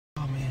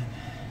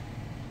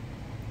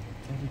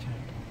Every time.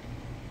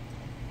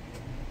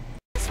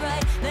 That's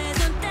right, there's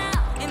no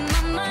doubt in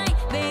my mind,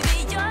 baby,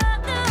 you're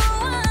the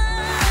one.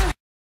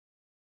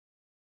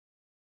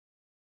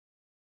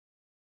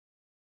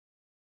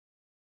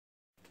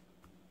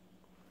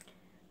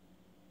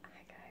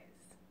 Hi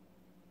guys,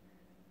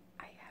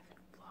 I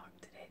haven't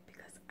vlogged today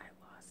because I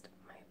lost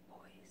my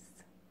voice.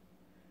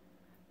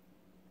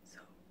 So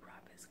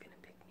Rob is gonna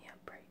pick me up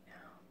right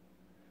now.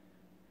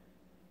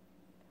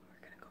 We're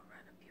gonna go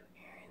run a few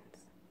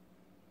errands.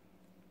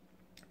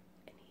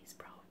 And he's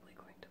probably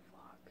going to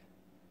vlog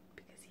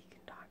because he can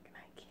talk and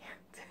I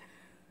can't.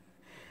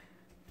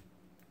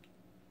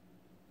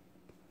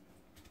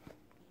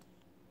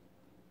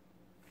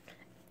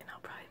 And I'll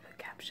probably put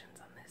captions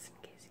on this in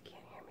case you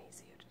can't hear me,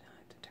 so you don't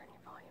have to turn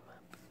your volume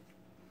up.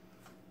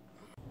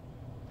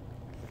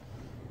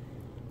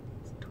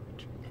 It's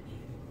torturing me.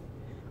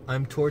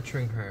 I'm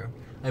torturing her.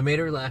 I made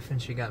her laugh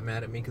and she got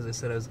mad at me because I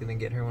said I was gonna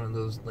get her one of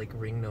those like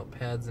ring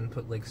notepads and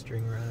put like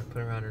string around it,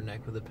 put it around her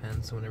neck with a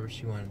pen, so whenever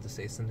she wanted to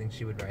say something,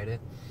 she would write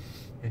it.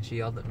 And she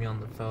yelled at me on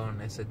the phone,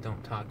 and I said,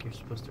 "Don't talk. You're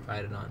supposed to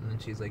write it on." And then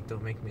she's like,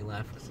 "Don't make me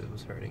laugh," because it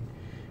was hurting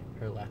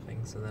her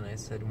laughing. So then I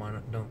said, "Why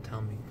not? Don't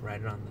tell me.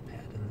 Write it on the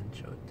pad and then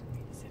show it to me."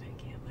 He said I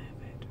can't laugh,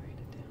 I have to write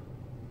it down.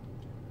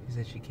 She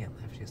said she can't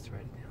laugh. She has to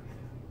write it down.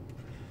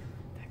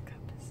 That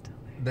cup is still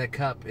there. That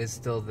cup is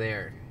still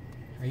there.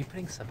 Are you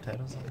putting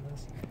subtitles on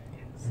this?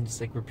 Yes. I'm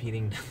just like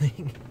repeating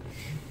nothing.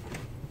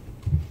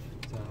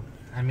 So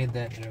I made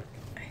that joke.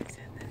 I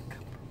said that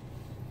cup.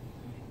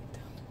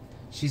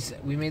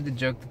 We made the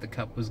joke that the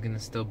cup was gonna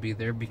still be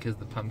there because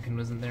the pumpkin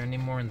wasn't there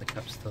anymore, and the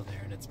cup's still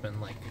there, and it's been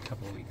like a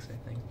couple of weeks, I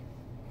think.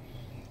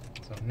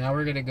 So now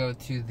we're gonna go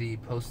to the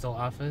postal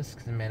office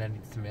because Amanda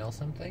needs to mail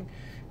something,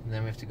 and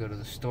then we have to go to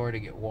the store to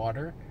get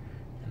water,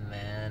 and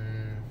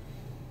then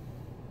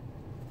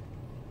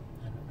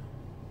I don't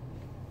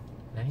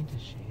know. I need to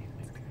shave.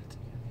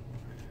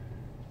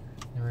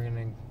 Then we're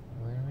gonna,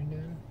 what are we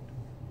doing?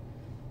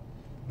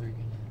 We're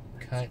gonna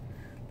cut.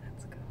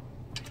 Let's go.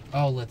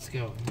 Oh, let's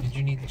go. Did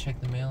you need to check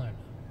the mail or no?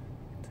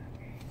 It's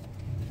okay.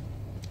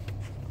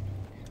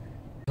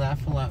 You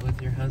laugh a lot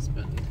with your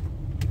husband.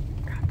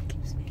 Rob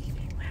keeps making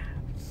me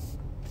laugh.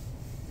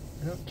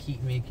 I don't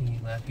keep making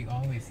you laugh. You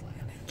always laugh.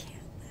 I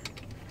can't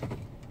laugh.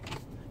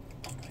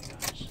 Oh my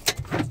gosh.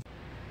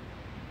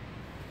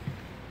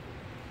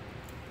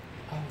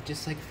 Oh,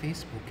 just like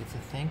Facebook, it's a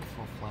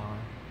thankful flower.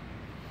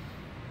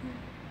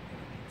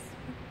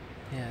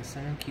 Yeah,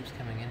 someone keeps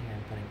coming in here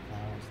and putting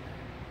flowers there.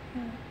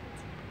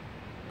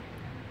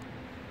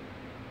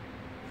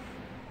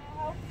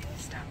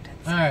 Stopped it.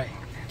 Alright,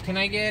 can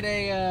I get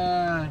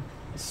a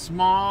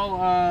small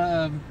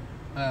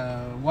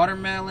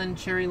watermelon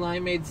cherry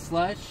limeade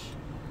slush?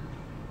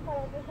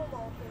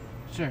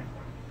 Sure.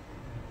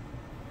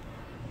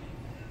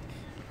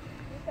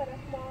 You said a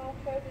small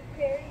frozen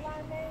cherry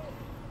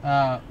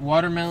limeade?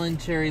 Watermelon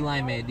cherry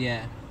limeade,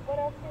 yeah. What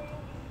else for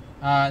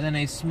you? Then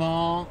a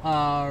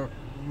small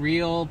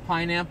real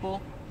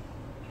pineapple.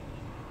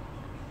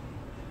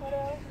 What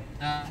else?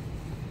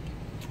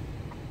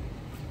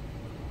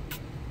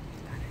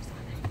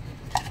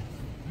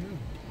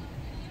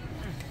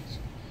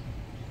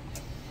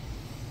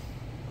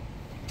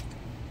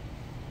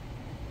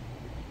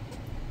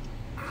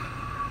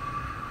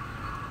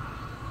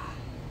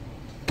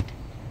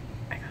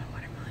 I got a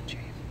watermelon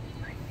cherry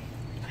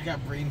limeade. I got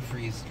brain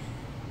freeze.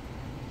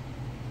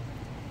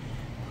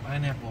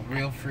 Pineapple,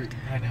 real fruit,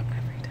 pineapple.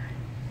 Every time.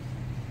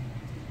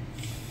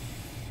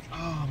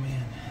 Oh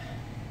man.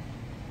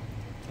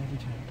 Every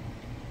time.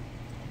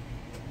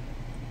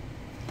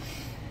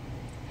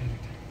 Every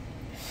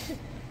time.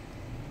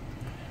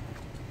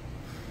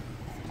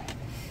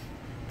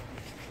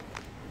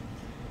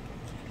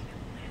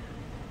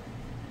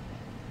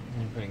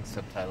 I'm putting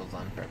subtitles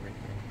on for everything.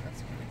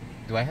 That's funny.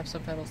 Do I have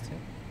subtitles too?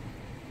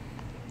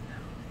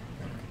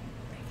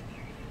 They can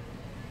hear you.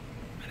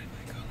 But if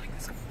I go like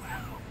this,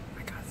 wow, I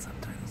got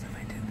subtitles. If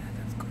I did that,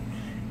 that's cool.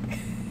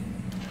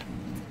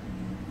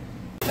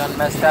 Done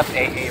messed up,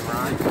 AA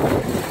Ron.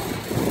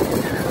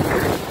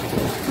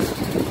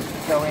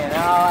 So we're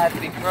now at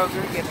the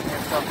Kroger getting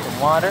ourselves some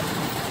water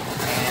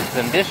and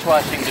some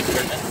dishwashing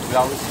detergent. We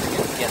always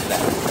forget to get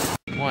that.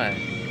 What?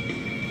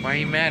 Why are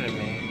you mad at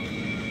me?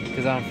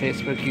 Because on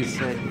Facebook you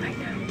said... Right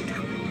now.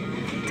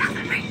 Tell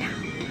them right now.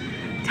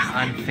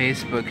 On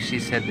Facebook she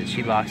said that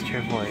she lost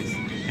her voice.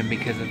 And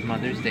because of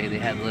Mother's Day they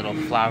had a little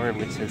flower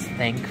which says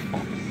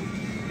thankful.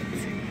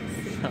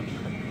 So,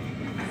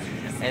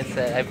 I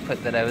said, I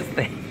put that I was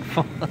thankful.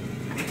 Store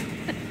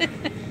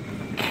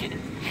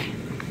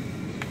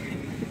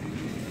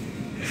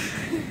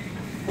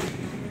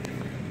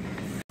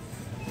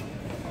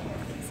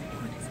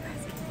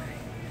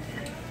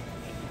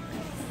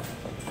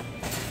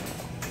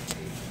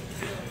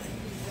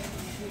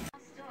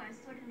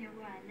sort of near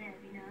where I live,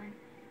 you know, and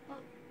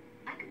well,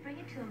 I could bring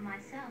it to him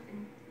myself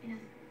and, you know,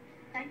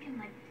 thank him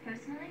like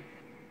personally.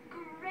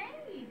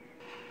 Great!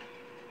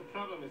 The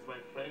problem is my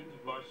friend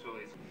Marshall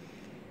is...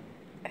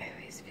 I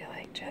always feel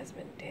like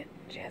Jasmine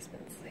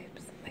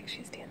sleeps like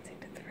she's dancing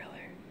to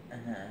Thriller.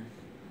 Uh-huh.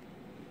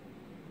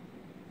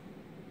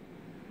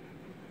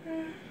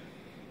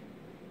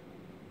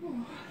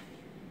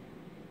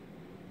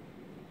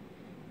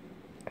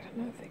 I don't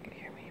know if they can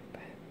hear me,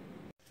 but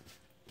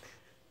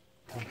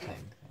Don't say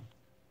anything.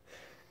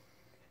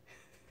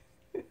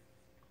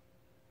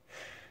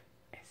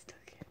 I still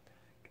can't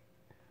talk.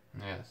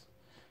 Yes.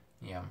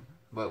 Yeah.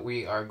 But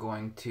we are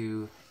going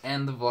to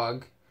end the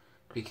vlog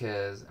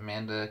because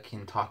Amanda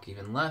can talk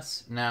even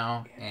less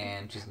now,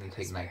 and she's going to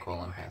take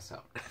NyQuil and pass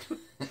out.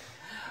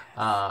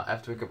 I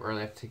have to wake up early.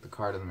 I have to take the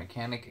car to the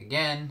mechanic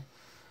again.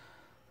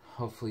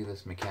 Hopefully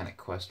this mechanic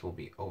quest will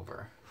be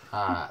over.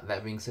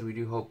 That being said, we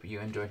do hope you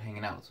enjoyed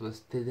hanging out with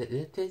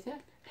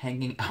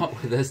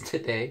us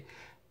today.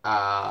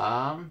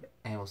 And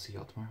we'll see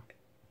y'all tomorrow.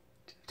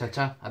 Ciao,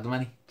 ciao.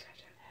 Adumani.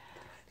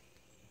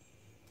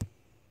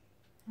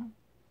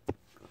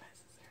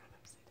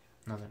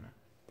 No, they're not.